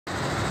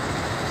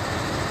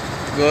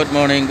Good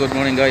morning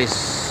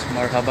guys.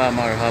 Marhaba,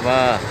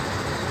 marhaba.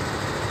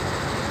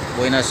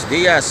 Buenos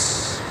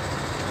días.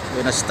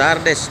 Buenas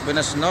tardes,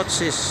 buenas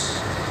noches.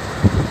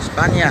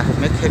 España,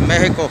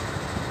 México,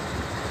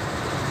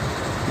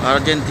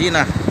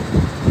 Argentina.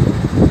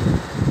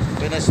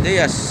 Buenos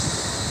días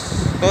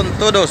con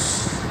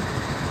todos.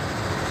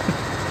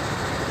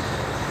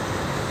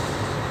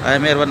 I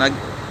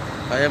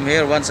am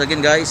here once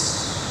again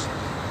guys,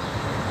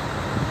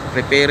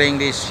 preparing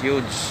this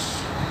huge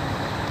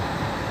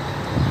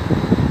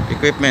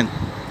equipment.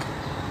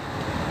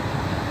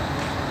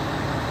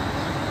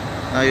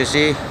 Now you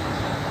see,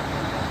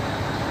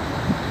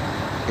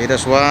 it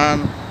has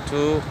 1,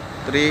 2,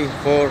 3,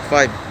 4,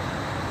 5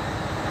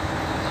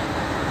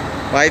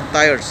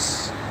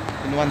 tires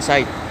in one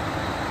side.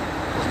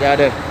 There's the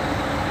other.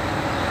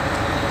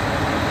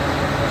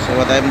 So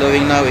what I'm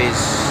doing now is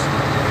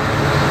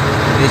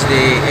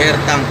the air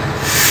tank.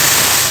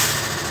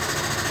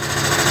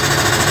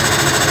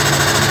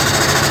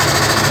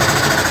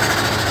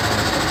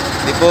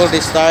 Before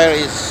this tire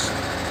is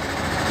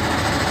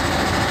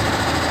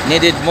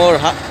needed more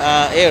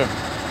air,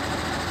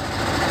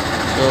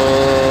 so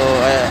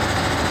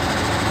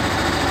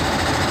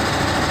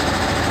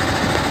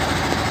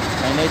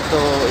I need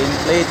to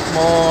inflate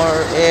more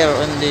air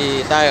on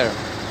the tire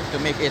to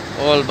make it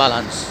all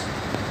balanced.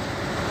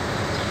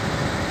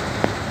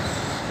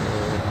 So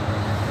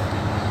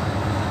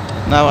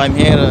now I'm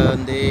here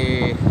on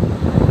the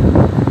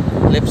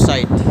left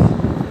side.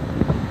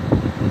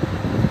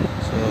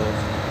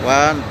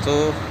 1,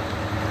 2,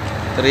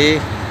 3,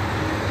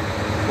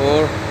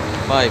 4,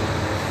 5.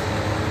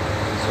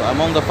 So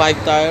among the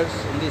 5 tires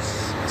on this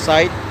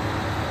side,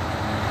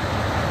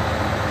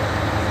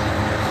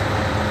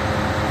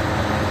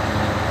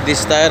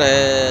 this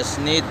tire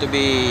need to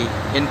be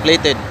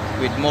inflated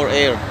with more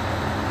air.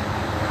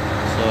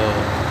 So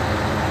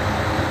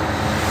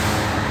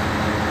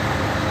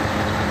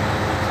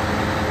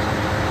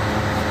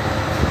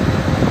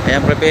I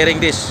am preparing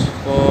this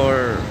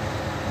for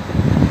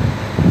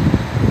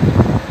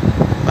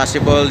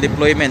possible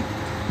deployment,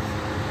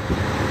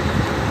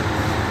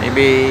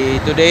 maybe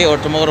today or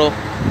tomorrow.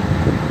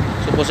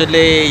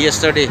 Supposedly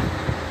yesterday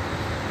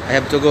I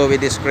have to go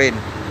with this crane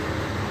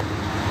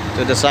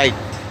to the site,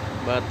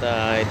 but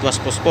it was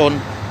postponed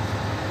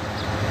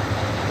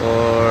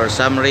for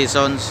some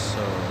reasons.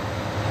 So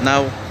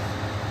now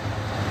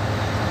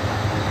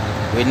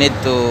we need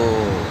to,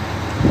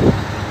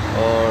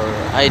 or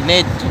I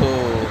need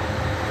to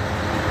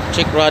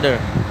check rather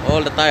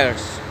all the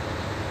tires.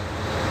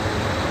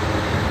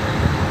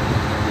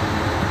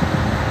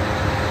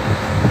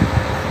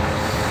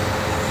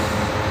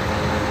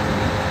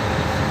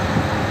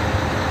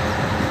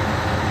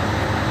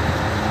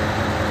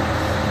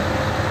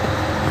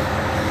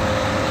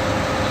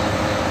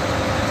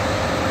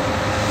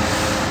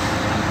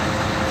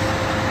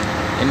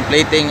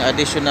 Inflating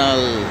additional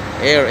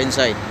air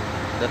inside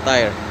the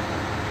tire.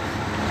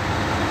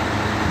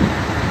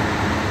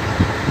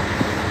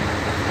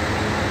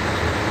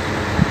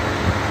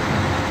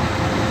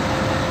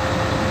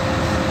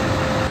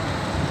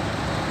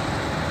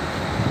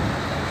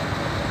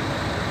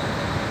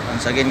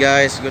 Once again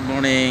guys, good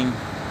morning.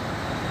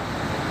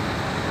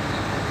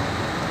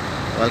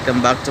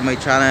 Welcome back to my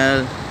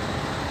channel.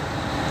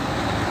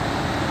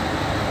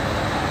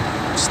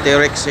 It's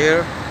Terex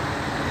here,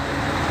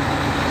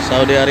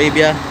 Saudi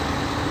Arabia,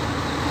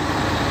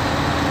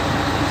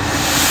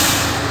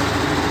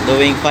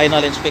 doing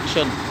final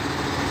inspection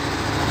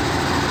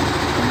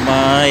on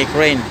my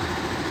crane.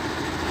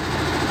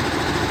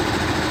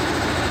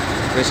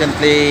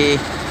 Recently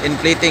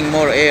inflating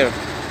more air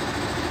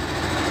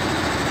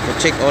to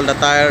check all the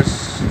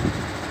tires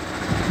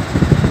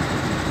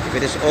if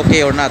it is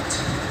okay or not.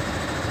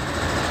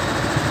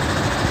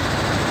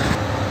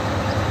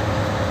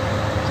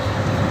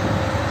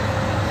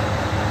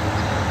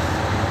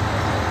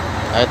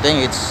 I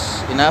think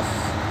it's enough.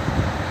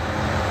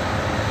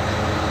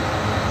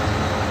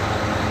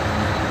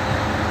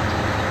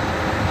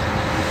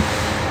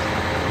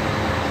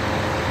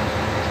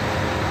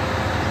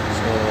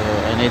 So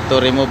I need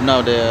to remove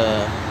now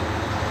the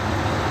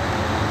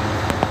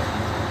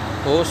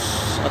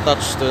hose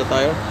attached to the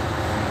tire.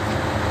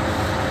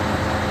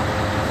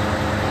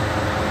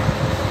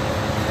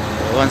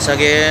 So once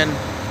again,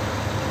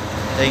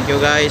 thank you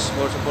guys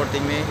for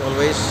supporting me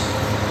always.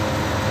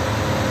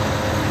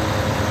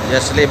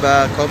 Just leave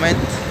a comment.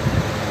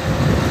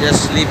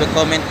 Just leave a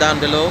comment down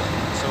below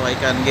so I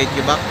can get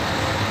you back.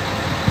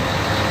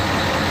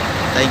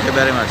 Thank you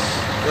very much.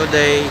 Good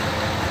day.